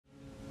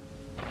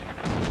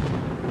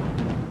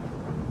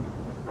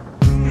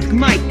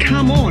Mate,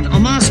 come on.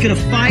 I'm asking a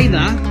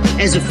favour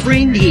as a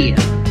friend here.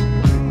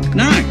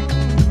 No.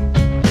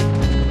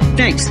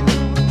 Thanks.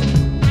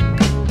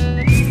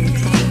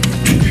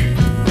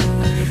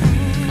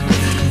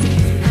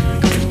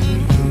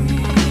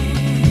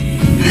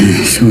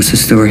 So what's the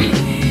story?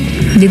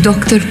 The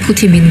doctor put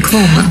him in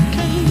coma.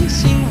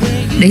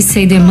 They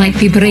say there might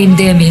be brain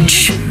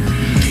damage.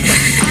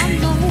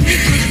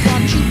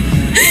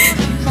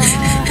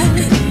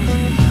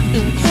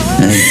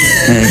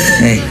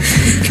 Hey,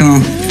 come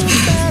on.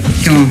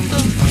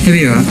 Here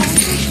we are,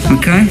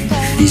 okay?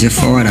 He's a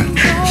fighter,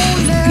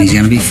 and he's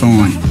gonna be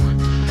fine.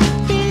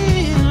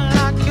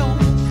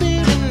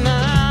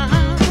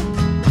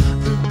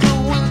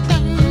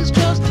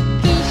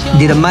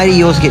 Did a mate of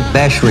yours get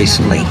bashed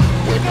recently?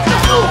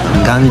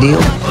 A gun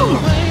deal?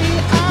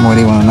 What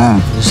do you want to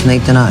know? Just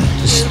need to know.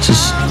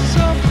 Just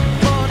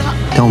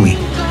tell me.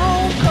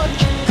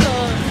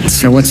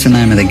 So what's the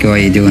name of the guy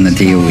you're doing the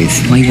deal with?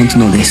 Why you want to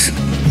know this?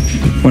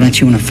 Why don't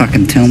you want to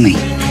fucking tell me?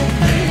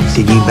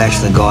 Did you bash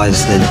the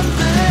guys that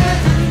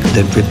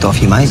ripped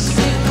off your mate?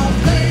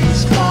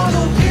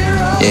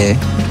 Yeah.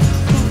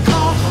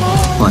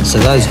 Right, so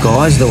those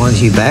guys, the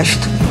ones you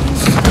bashed,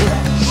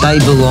 they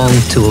belong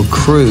to a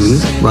crew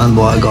run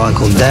by a guy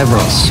called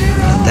Davros.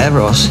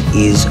 Davros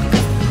is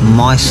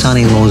my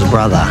son-in-law's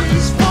brother.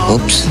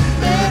 Oops.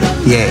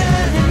 Yeah,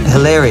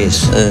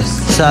 hilarious.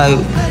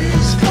 So,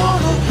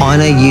 I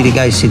need you to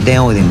go sit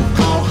down with him.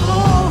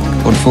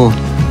 What for?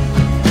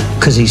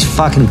 Because he's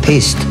fucking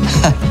pissed.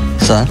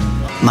 So?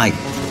 Mate,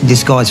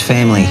 this guy's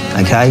family,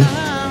 okay?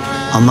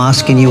 I'm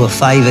asking you a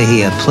favour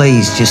here.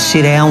 Please, just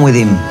sit down with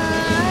him.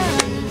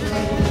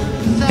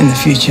 In the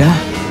future,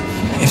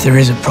 if there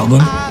is a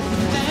problem,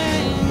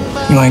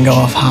 you won't go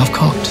off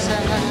half-cocked.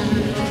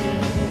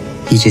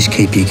 You just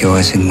keep your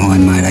guys in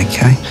mind, mate,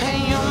 okay?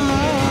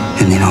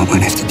 And then I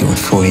won't have to do it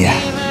for you.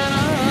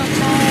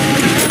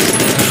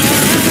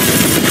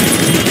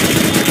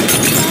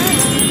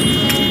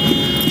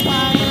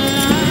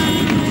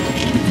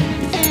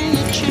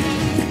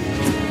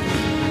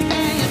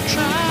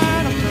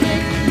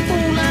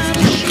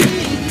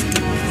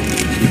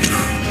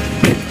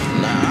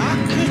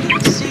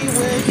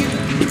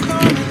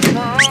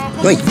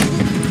 Wait,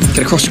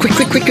 get across, quick,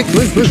 move, get over.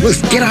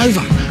 Get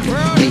over,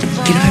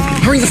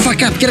 hurry the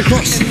fuck up, get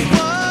across.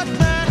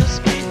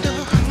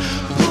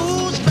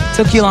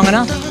 Took you long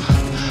enough.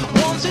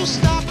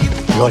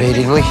 Got here,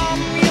 didn't we?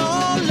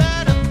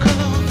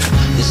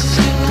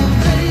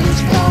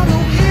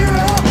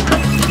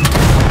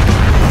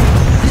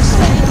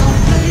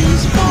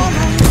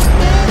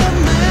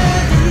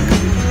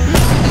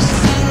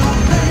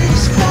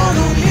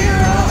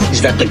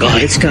 Is that the guy?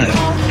 Let's go.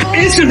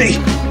 Answer me!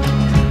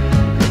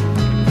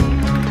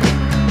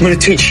 I'm gonna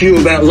teach you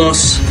about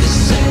loss.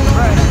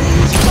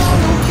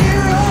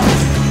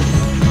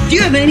 Do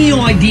you have any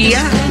idea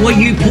what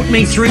you put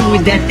me through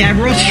with that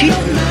Davros shit?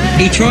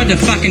 He tried to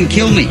fucking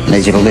kill me.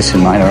 Need you to listen,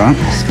 mate, all right?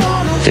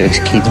 Dirk's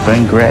kid's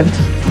been grabbed,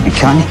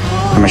 okay?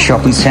 From a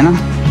shopping centre.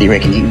 You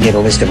reckon you can get a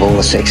list of all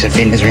the sex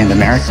offenders around the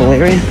Marrickville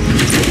area?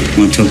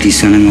 Want to talk to your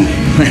son-in-law?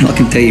 Man, I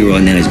can tell you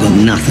right now, he's got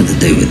nothing to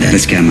do with that.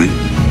 Let's go, mate.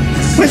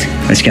 What?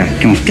 Let's go.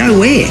 Come on. Go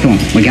where? Come on,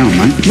 we're going,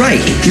 mate. Ray,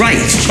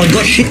 I've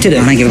got shit to do.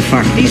 I don't give a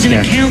fuck. He's an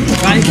Let's go. accountant.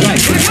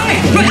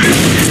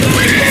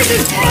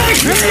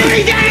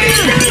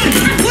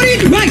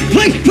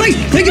 Please,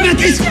 think about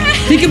this.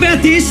 Think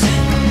about this.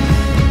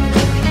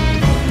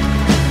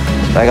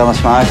 Back on the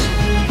smokes.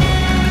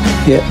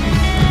 Yeah.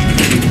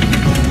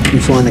 You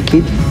find the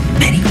kid?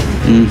 Manny?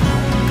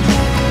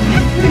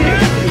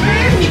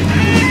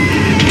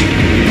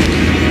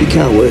 You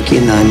can't work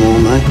here no more,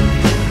 mate.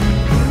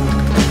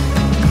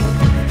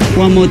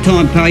 One more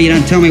time, pal, you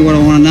don't tell me what I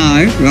want to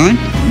know, right?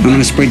 I'm going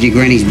to spread your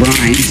granny's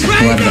brains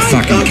all over the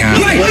fucking car.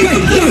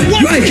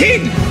 Right,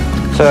 kid!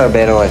 Sorry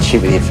about all that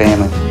shit with your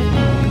family.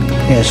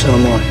 Yeah, so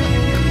am I.